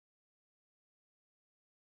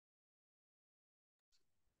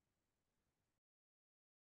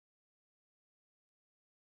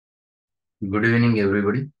Good evening,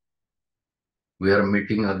 everybody. We are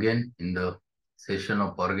meeting again in the session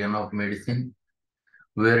of Organon of Medicine.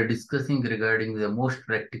 We are discussing regarding the most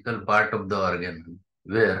practical part of the organ,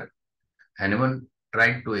 where Hahnemann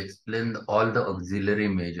tried to explain all the auxiliary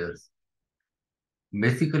measures.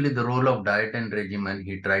 Basically, the role of diet and regimen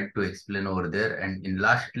he tried to explain over there. And in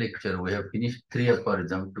last lecture, we have finished three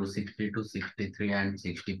aphorisms: 262, 63, and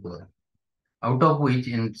 64. Out of which,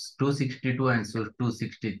 in 262 and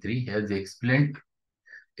 263, he has explained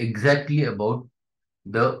exactly about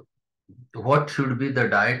the what should be the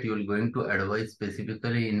diet you are going to advise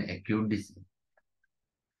specifically in acute disease.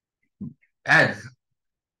 As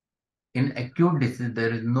in acute disease,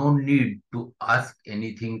 there is no need to ask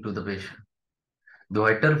anything to the patient. The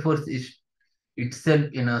vital force is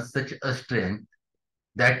itself in such a strength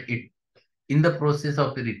that in the process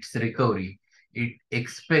of its recovery, it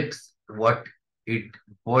expects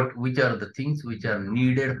which are the things which are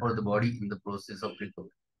needed for the body in the process of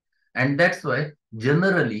recovery. And that's why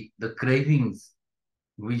generally the cravings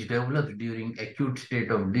which develops during acute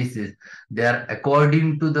state of disease, they are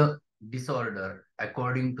according to the disorder,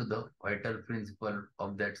 according to the vital principle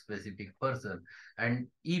of that specific person. And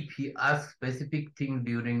if he asks specific thing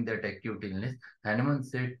during that acute illness, Hahnemann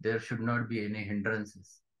said there should not be any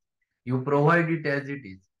hindrances. You provide it as it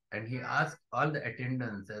is. And he asked all the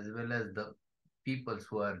attendants as well as the peoples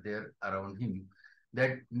who are there around him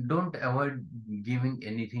that don't avoid giving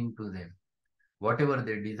anything to them. Whatever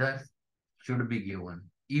they desire should be given.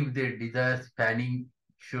 If they desire fanning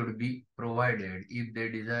should be provided. If they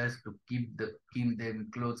desire to keep them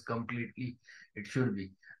clothes completely, it should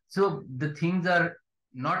be. So the things are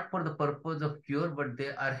not for the purpose of cure, but they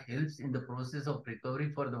are helps in the process of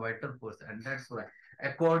recovery for the vital force. And that's why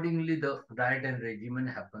accordingly the diet and regimen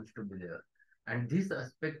happens to be there. And this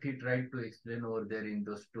aspect he tried to explain over there in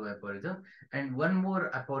those two aphorisms. And one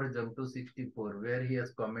more aphorism, 264, where he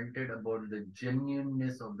has commented about the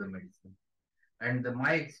genuineness of the medicine. And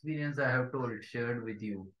my experience I have told, shared with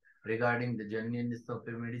you regarding the genuineness of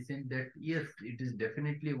a medicine, that yes, it is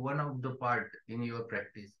definitely one of the part in your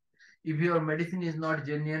practice. If your medicine is not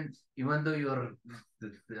genuine, even though your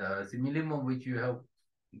simillimum which you have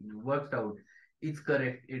worked out is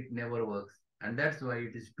correct, it never works. And that's why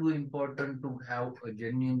it is too important to have a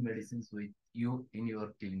genuine medicines with you in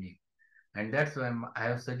your clinic. And that's why I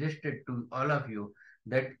have suggested to all of you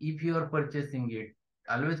that if you are purchasing it,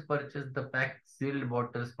 always purchase the packed sealed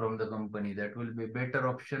bottles from the company. That will be a better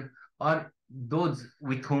option. Or those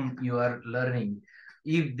with whom you are learning,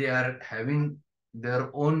 if they are having their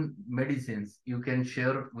own medicines, you can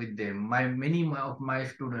share with them. Many of my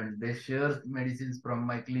students, they share medicines from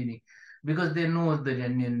my clinic because they know the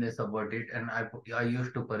genuineness about it, and I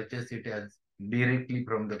used to purchase it as directly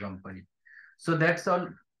from the company. So that's all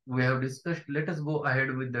we have discussed. Let us go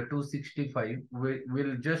ahead with the 265.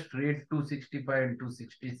 We'll just read 265 and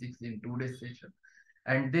 266 in today's session.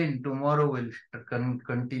 And then tomorrow we'll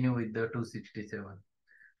continue with the 267.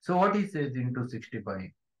 So what he says in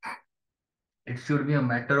 265, it should be a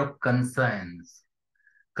matter of conscience.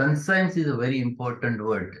 Conscience is a very important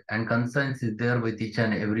word, and conscience is there with each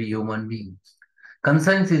and every human being.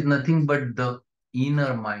 Conscience is nothing but the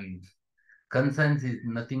inner mind. Conscience is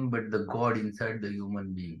nothing but the God inside the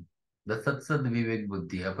human being. The Satsad Vivek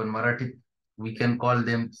Buddhi. Upon Marathi, we can call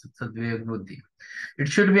them Satsad Vivek Buddhi. It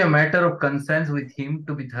should be a matter of conscience with him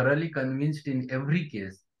to be thoroughly convinced in every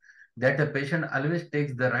case that the patient always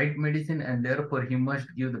takes the right medicine, and therefore he must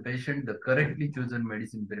give the patient the correctly chosen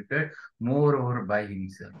medicine prepared moreover by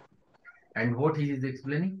himself. And what he is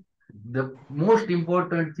explaining, the most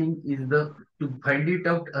important thing is the to find it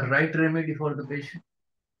out a right remedy for the patient.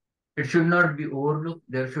 It should not be overlooked.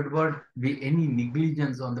 There should not be any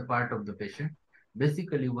negligence on the part of the patient.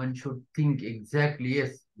 Basically, one should think exactly,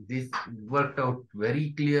 yes, this worked out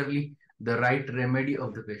very clearly, the right remedy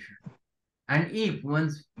of the patient. And if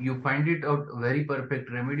once you find it out a very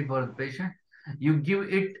perfect remedy for the patient, you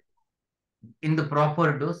give it in the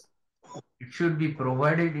proper dose. It should be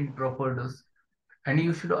provided in proper dose. And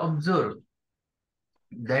you should observe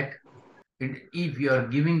that if you are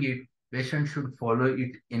giving it, patient should follow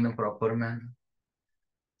it in a proper manner.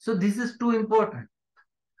 So this is too important.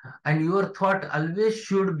 And your thought always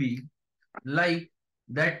should be like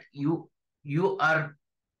that you are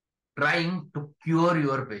trying to cure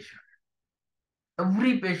your patient.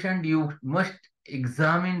 Every patient you must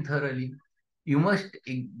examine thoroughly. You must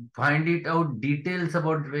find it out details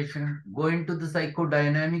about the patient, go into the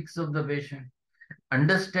psychodynamics of the patient,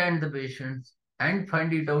 understand the patients, and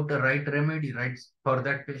find it out the right remedy right for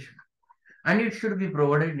that patient. And it should be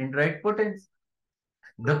provided in right potency.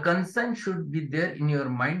 The consent should be there in your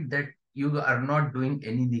mind that you are not doing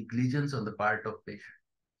any negligence on the part of patient.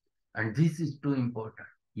 And this is too important.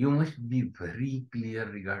 You must be very clear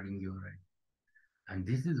regarding your right. And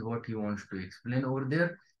this is what he wants to explain over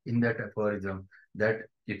there in that aphorism, that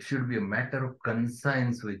it should be a matter of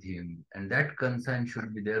conscience with him. And that conscience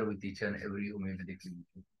should be there with each and every homeopathic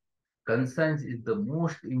clinician. Conscience is the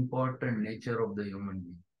most important nature of the human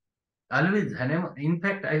being. Always, Hahnemann, in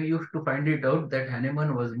fact, I used to find it out that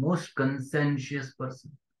Hahnemann was most conscientious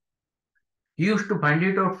person. He used to find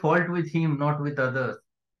it out fault with him, not with others.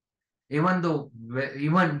 Even though,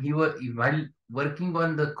 even he was, while working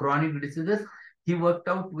on the chronic diseases, he worked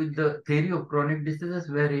out with the theory of chronic diseases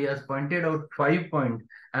where he has pointed out 5 points,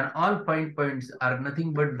 and all 5 points are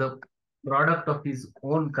nothing but the product of his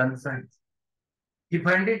own conscience. He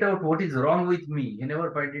find it out what is wrong with me. He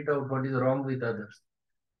never find it out what is wrong with others.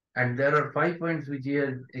 And there are 5 points which he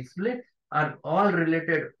has explained are all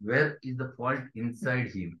related where is the fault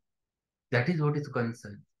inside him. That is what is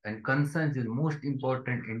conscience. And conscience is most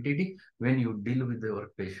important entity when you deal with your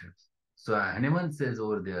patients. So Hahnemann says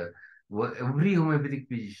over there, every homeopathic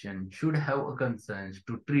physician should have a conscience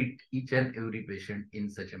to treat each and every patient in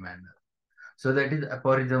such a manner. So that is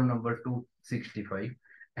aphorism number 265.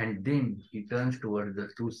 And then he turns towards the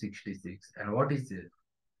 266. And what is it?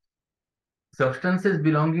 Substances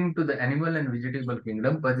belonging to the animal and vegetable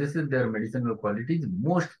kingdom possesses their medicinal qualities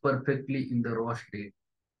most perfectly in the raw state.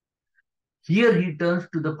 Here he turns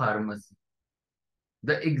to the pharmacy.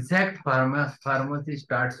 The exact pharmacy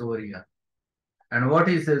starts over here. And what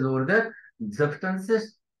he says over there,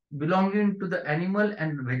 substances belonging to the animal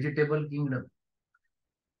and vegetable kingdom.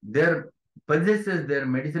 Their possesses their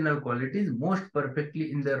medicinal qualities most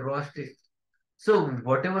perfectly in their raw state. So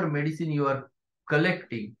whatever medicine you are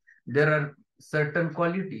collecting, there are certain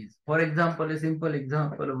qualities. For example, a simple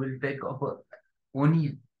example we'll take of a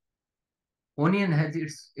onion. Onion has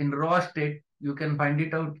its, in raw state, you can find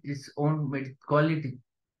it out its own quality.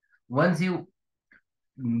 Once you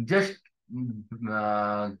just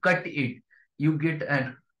cut it, you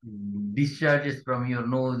get discharges from your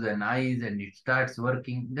nose and eyes, and it starts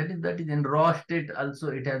working. That is in raw state.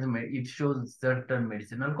 Also, it shows certain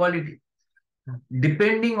medicinal quality.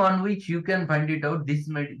 Depending on which you can find it out.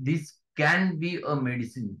 This can be a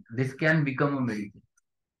medicine. This can become a medicine.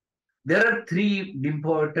 There are three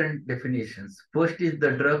important definitions. First is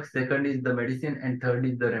the drug, second is the medicine, and third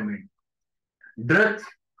is the remedy. Drug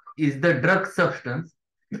is the drug substance.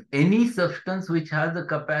 Any substance which has the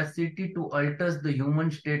capacity to alter the human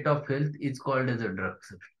state of health is called as a drug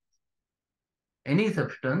substance. Any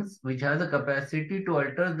substance which has a capacity to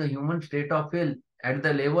alter the human state of health at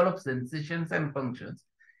the level of sensations and functions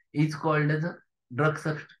is called as a drug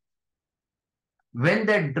substance. When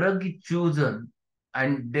that drug is chosen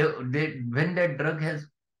and when that drug has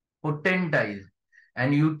potentized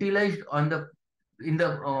and utilized on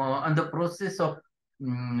the process of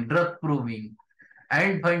drug proving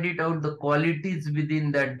and find it out the qualities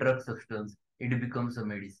within that drug substance, it becomes a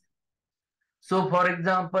medicine. So, for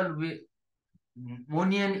example,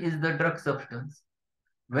 onion is the drug substance.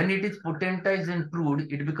 When it is potentized and proved,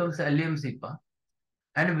 it becomes allium cepa.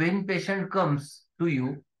 And when patient comes to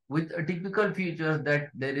you with a typical features that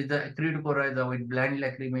there is a acrid coryza with blind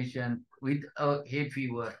lacrimation, with a hay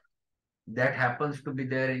fever, that happens to be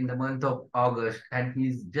there in the month of August, and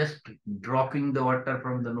he's just dropping the water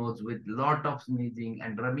from the nose with lot of sneezing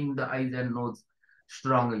and rubbing the eyes and nose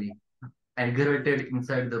strongly, aggravated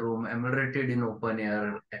inside the room, ameliorated in open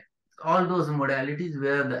air, all those modalities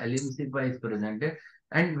where the allium cepa is presented.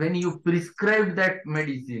 And when you prescribe that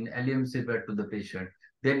medicine, allium cepa, to the patient,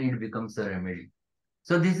 then it becomes a remedy.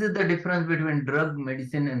 So this is the difference between drug,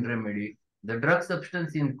 medicine, and remedy. The drug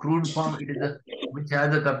substance in crude form, it is which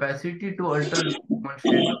has a capacity to alter human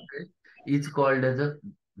state of health, is called as a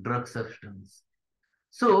drug substance.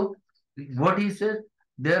 So what he says,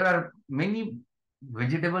 there are many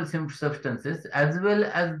vegetable substances as well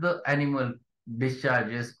as the animal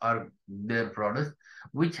discharges or their products,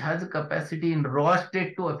 which has a capacity in raw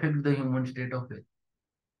state to affect the human state of health.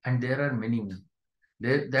 And there are many more.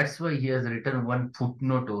 That's why he has written one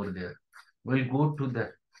footnote over there. We'll go to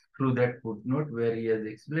through that footnote where he has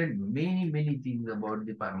explained many things about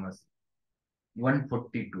the pharmacy.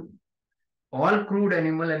 142. All crude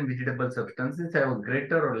animal and vegetable substances have a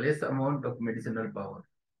greater or less amount of medicinal power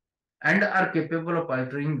and are capable of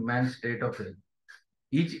altering man's state of health,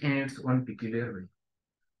 each in its own peculiar way.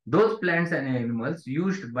 Those plants and animals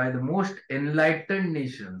used by the most enlightened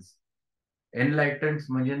nations, enlightened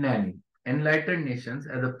enlightened nations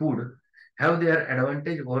as a food, have their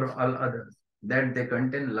advantage over all others, that they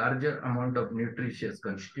contain larger amount of nutritious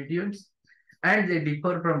constituents And they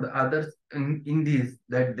differ from the others in this,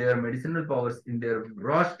 that their medicinal powers in their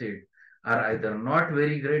raw state are either not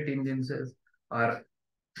very great in themselves, or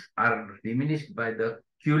are diminished by the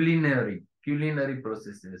culinary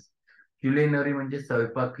processes. Culinary म्हणजे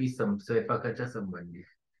स्वयंपाकाच्या संबंधी,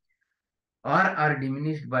 or are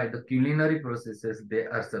diminished by the culinary processes they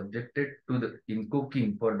are subjected to in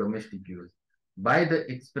cooking for domestic use, by the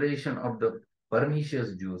expiration of the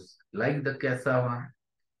pernicious juice like the cassava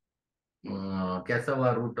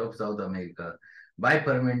root of South America, by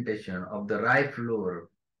fermentation of the rye flour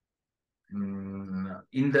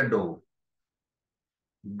in the dough.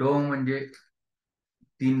 Dough म्हणजे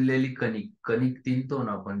तिनलेली कणिक, कणिक तिनतो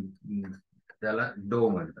ना आपण, त्याला dough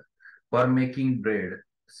म्हणतात. For making bread,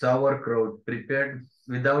 sauerkraut prepared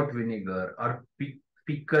without vinegar, or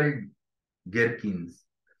pickled gherkins,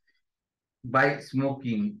 by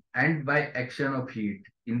smoking and by action of heat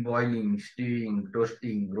in boiling, stewing,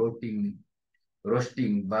 toasting,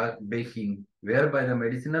 roasting, baking, whereby the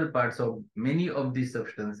medicinal parts of many of these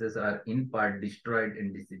substances are in part destroyed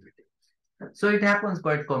and dissipated. So it happens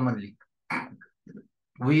quite commonly.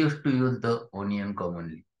 We used to use the onion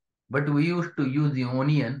commonly, but we used to use the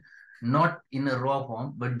onion not in a raw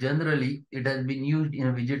form, but generally it has been used in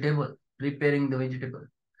a vegetable, preparing the vegetable.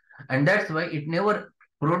 And that's why it never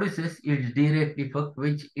produces its direct effect,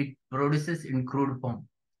 which it produces in crude form.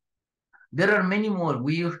 There are many more.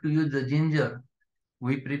 We used to use the ginger.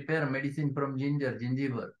 We prepare medicine from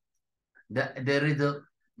gingiber. There is a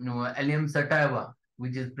allium sativa,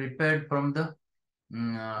 which is prepared from the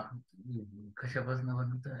कशापासून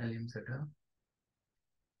बनवतं allium sativa?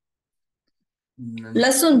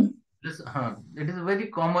 Lasun. It is a very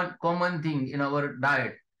common thing in our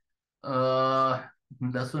diet.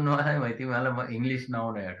 लसूण मला माहिती, मला English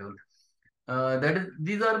नाव नाही आठवत.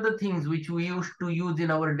 These are the things which we used to use in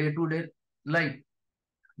our day-to-day life,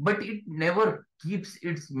 but it never keeps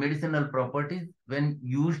its medicinal properties when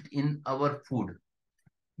used in our food,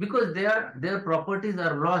 because their properties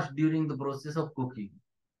are lost during the process of cooking,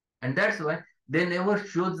 and that's why they never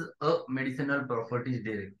shows a medicinal properties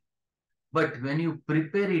directly. But when you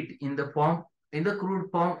prepare it in the crude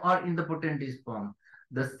form or in the potentous form,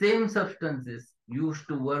 the same substances used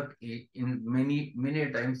to work in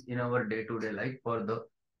many times in our day-to-day life for the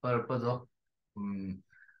purpose of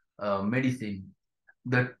medicine.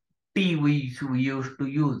 The tea we used to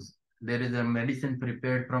use, there is a medicine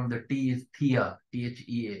prepared from the tea is thea,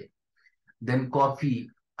 THEA. Then coffee,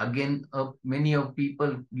 again, many of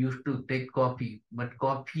people used to take coffee, but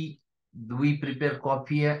coffee, we prepare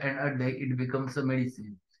coffee and a day it becomes a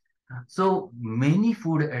medicine. So many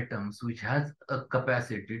food items which has a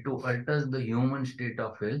capacity to alter the human state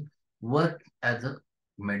of health work as a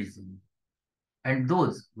medicine. And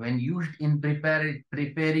those, when used in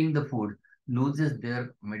preparing the food, loses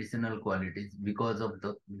their medicinal qualities because of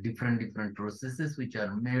the different processes which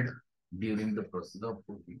are made during the process of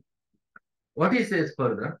cooking. What he says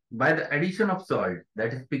further, by the addition of salt,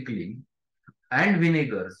 that is pickling, and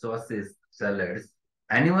vinegar, sauces, salads,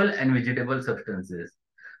 animal and vegetable substances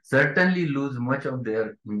certainly lose much of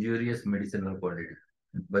their injurious medicinal quality,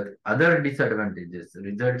 but other disadvantages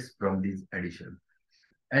results from this addition.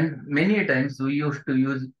 And many times we used to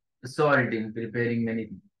use salt in preparing many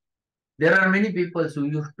things. There are many people who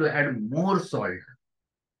used to add more salt,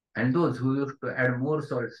 and those who used to add more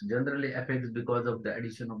salts generally affects because of the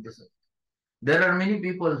addition of the salt. There are many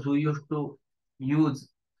people who used to use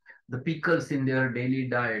the pickles in their daily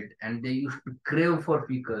diet, and they used to crave for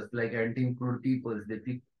pickles, like anti-crude people,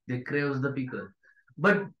 they crave the pickle.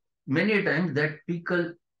 But many times that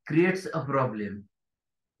pickle creates a problem.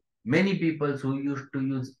 Many people who used to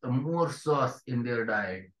use more sauce in their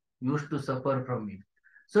diet used to suffer from it.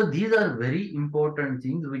 So these are very important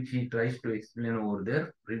things which he tries to explain over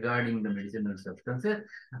there regarding the medicinal substances,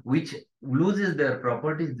 which loses their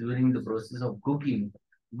properties during the process of cooking,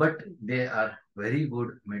 but they are very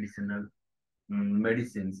good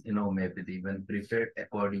medicines in homeopathy when prepared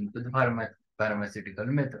according to the pharmaceutical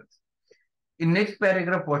methods. In next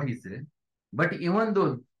paragraph, what he says, but even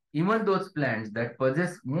those plants that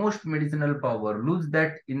possess most medicinal power lose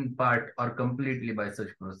that in part or completely by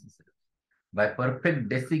such processes. By perfect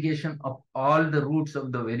desiccation of all the roots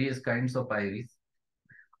of the various kinds of iris,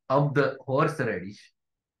 of the horseradish,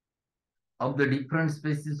 of the different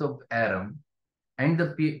species of arum, and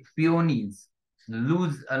the peonies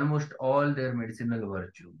lose almost all their medicinal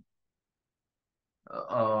virtue.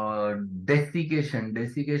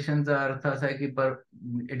 Desiccationचा अर्थ असा आहे की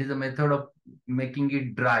it is a method of making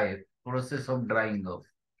it dry, process of drying of.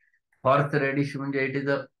 Horseradish म्हणजे it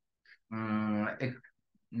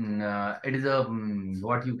is a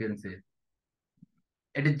what you can say,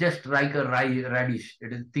 It is just like a radish.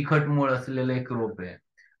 It is tikhat मूळ असलेलं एक रोप आहे.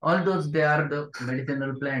 All those, they are the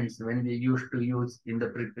medicinal plants when they used to use in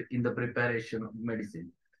the preparation of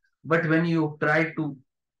medicine. But when you try to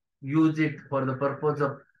use it for the purpose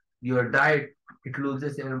of your diet, it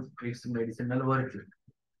loses its medicinal virtue.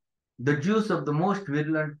 The juice of the most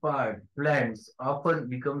virulent part plants often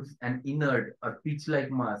becomes an inert or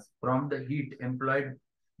pitch-like mass from the heat employed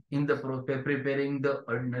in the preparing the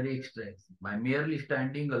ordinary extracts. By merely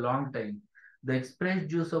standing a long time, the expressed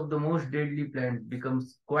juice of the most deadly plant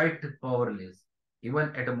becomes quite powerless.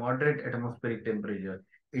 Even at a moderate atmospheric temperature,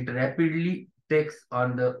 it rapidly takes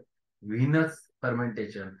on the venous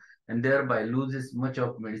fermentation and thereby loses much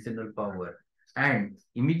of medicinal power. And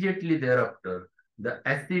immediately thereafter, the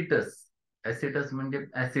acetus म्हणजे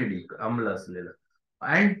acidic, आम्ल असलेलं,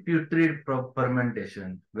 and putrid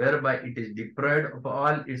fermentation, whereby it is deprived of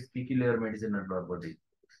all its peculiar medicinal properties.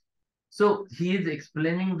 So he is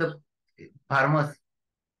explaining the pharmacy.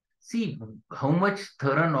 See how much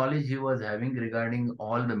thorough knowledge he was having regarding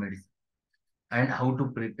all the medicine and how to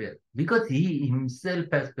prepare, because he himself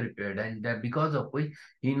has prepared, and that because of which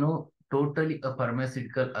he know totally a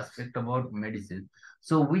pharmaceutical aspect about medicine.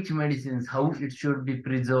 So which medicines, how it should be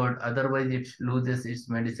preserved, otherwise it loses its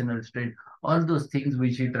medicinal strength, all those things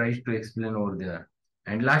which he tries to explain over there.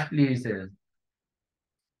 And lastly he says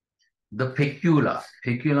the fecula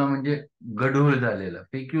म्हणजे गढूळ झालेला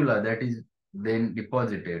fecula, that is then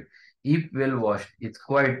deposited, if well washed, it's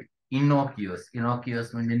quite innocuous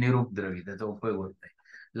म्हणजे निरुपद्रवी, त्याचा उपयोग होत नाही,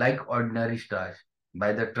 like ordinary starch.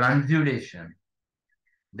 By the transudation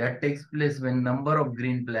that takes place when number of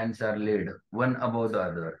green plants are laid one above the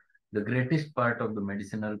other, the greatest part of the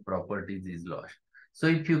medicinal properties is lost. So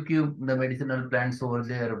if you keep the medicinal plants over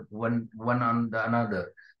there, one on the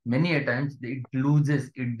another, many a times it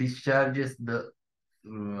discharges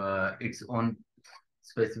its own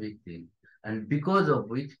specific thing, and because of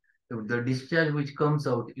which the discharge which comes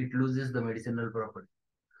out, it loses the medicinal property.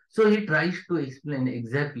 So he tries to explain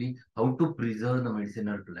exactly how to preserve the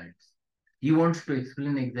medicinal plants. He wants to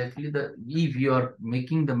explain exactly the if you are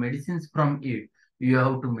making the medicines from it, you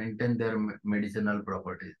have to maintain their medicinal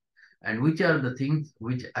properties, and which are the things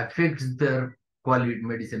which affects their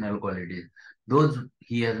medicinal qualities. Those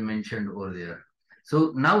he has mentioned over there.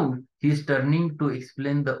 So now he is turning to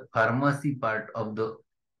explain the pharmacy part of the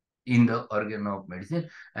in the organ of medicine,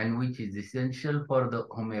 and which is essential for the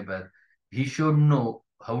homeopath. He should know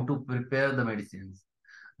how to prepare the medicines.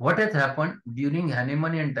 What has happened during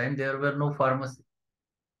Hahnemannian time, there were no pharmacy.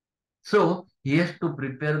 So he has to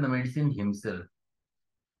prepare the medicine himself.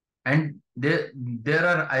 And there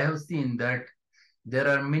are, I have seen that there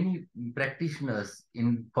are many practitioners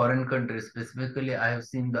in foreign countries, specifically I have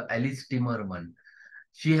seen the Alice Timmerman.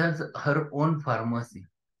 She has her own pharmacy.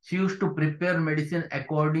 She used to prepare medicine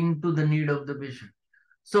according to the need of the patient.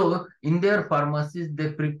 So in their pharmacies,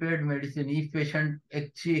 they prepared medicine.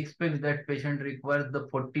 If she expects that patient requires the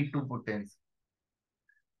 42 potency,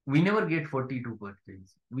 we never get 42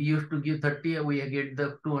 potency. We used to give 30, we get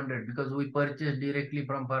the 200 because we purchase directly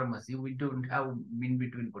from pharmacy. We don't have in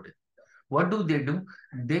between potency. What do?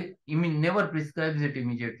 They never prescribes it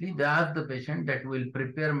immediately. They ask the patient that will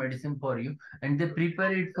prepare medicine for you, and they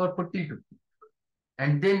prepare it for 42.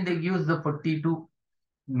 And then they use the 42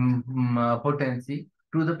 potency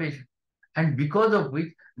to the patient. And because of which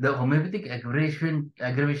the homeopathic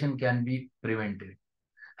aggravation can be prevented.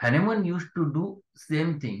 Hahnemann used to do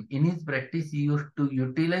same thing. In his practice, he used to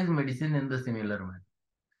utilize medicine in the similar manner.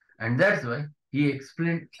 And that's why he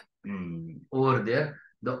explained over there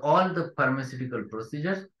all the pharmaceutical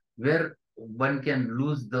procedures where one can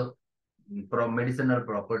lose the medicinal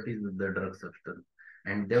properties of the drug substance.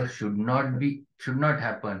 And there should not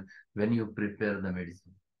happen when you prepare the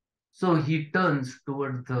medicine. So he turns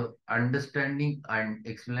towards the understanding and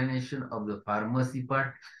explanation of the pharmacy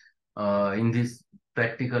part in this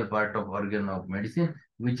practical part of organ of medicine,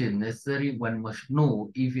 which is necessary. One must know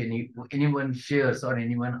if anyone shares or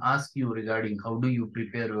anyone asks you regarding how do you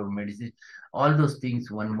prepare your medicine, all those things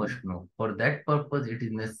one must know. For that purpose, it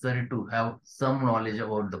is necessary to have some knowledge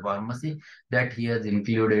about the pharmacy that he has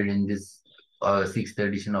included in this sixth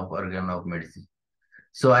edition of organ of medicine.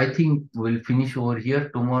 So I think we'll finish over here.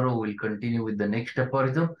 Tomorrow we'll continue with the next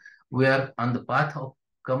aphorism. We are on the path of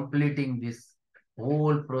completing this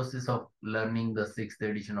whole process of learning the sixth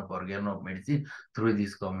edition of Organ of Medicine through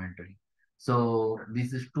this commentary. So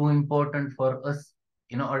this is too important for us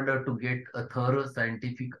in order to get a thorough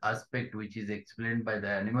scientific aspect which is explained by the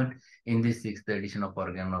Hahnemann in this sixth edition of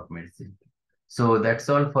Organ of Medicine. So that's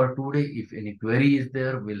all for today. If any query is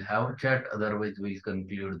there, we'll have a chat. Otherwise, we'll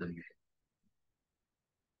conclude the meeting.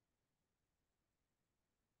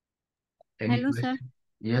 Any Hello, sir. question?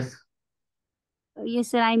 Yes. Yes,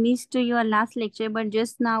 sir. I missed your last lecture, but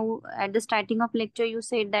just now at the starting of lecture, you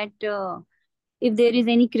said that if there is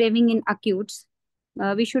any craving in acutes,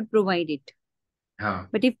 we should provide it. Huh.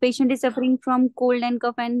 But if patient is suffering from cold and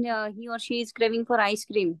cough and he or she is craving for ice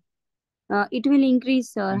cream, it will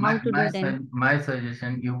increase, sir. How to do then? My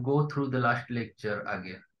suggestion, you go through the last lecture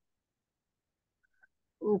again.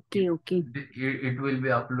 It, Okay, okay. it will be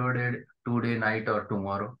uploaded today night or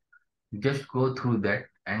tomorrow. Just go through that,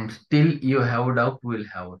 and still you have doubt, we'll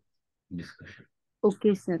have a discussion.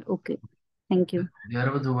 Okay, sir. Okay. Thank you.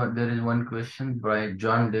 There is one question by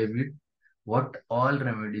John David. What all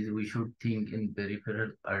remedies we should think in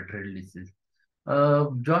peripheral arterial disease?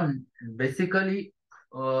 John, basically,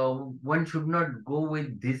 one should not go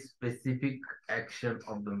with this specific action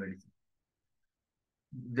of the medicine.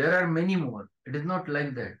 There are many more. It is not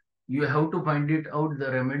like that. You have to find it out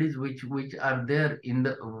the remedies which are there in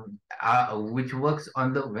the which works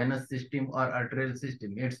on the venous system or arterial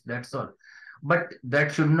system. It's that's all. But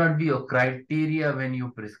that should not be a criteria when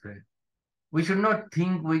you prescribe. We should not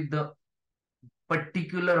think with the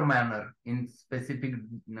particular manner in specific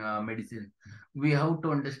medicine. We have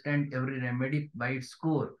to understand every remedy by its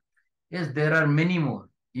core. Yes, there are many more.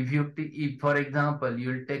 If for example,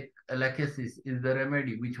 you'll take lachesis is the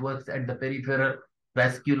remedy which works at the peripheral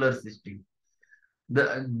vascular system.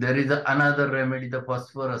 There is another remedy, the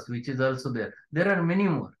phosphorus, which is also there. There are many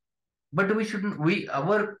more, but we shouldn't.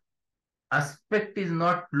 Our aspect is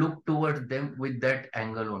not look towards them with that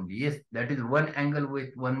angle only. Yes, that is one angle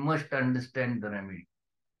which one must understand the remedy,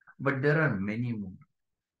 but there are many more,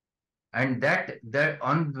 and that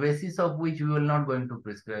on basis of which we will not going to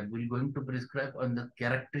prescribe, we're going to prescribe on the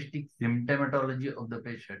characteristic symptomatology of the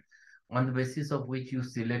patient, on the basis of which you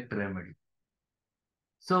select remedy.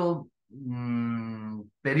 So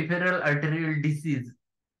peripheral arterial disease,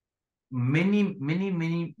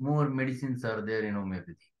 many more medicines are there in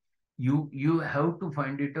homeopathy. You have to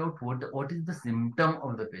find it out what is the symptom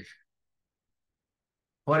of the patient.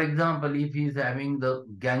 For example, if he is having the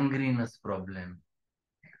gangrenous problem,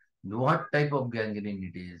 what type of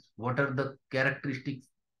gangrene it is, what are the characteristics,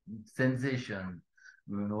 sensation,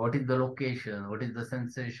 what is the location, what is the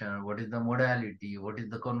sensation, what is the modality, what is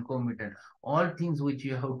the concomitant, all things which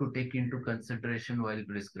you have to take into consideration while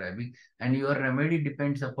prescribing. And your remedy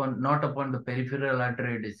depends upon not upon the peripheral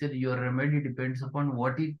artery disease, your remedy depends upon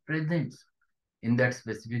what it presents in that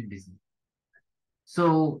specific disease.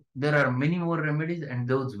 So there are many more remedies, and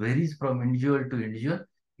those varies from individual to individual.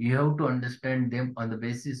 You have to understand them on the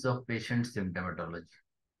basis of patient symptomatology.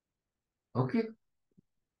 Okay.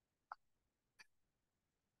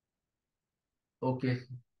 Okay.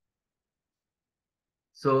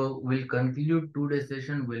 So we'll conclude today's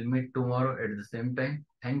session. We'll meet tomorrow at the same time.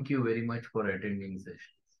 Thank you very much for attending sessions.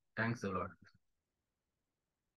 Thanks a lot.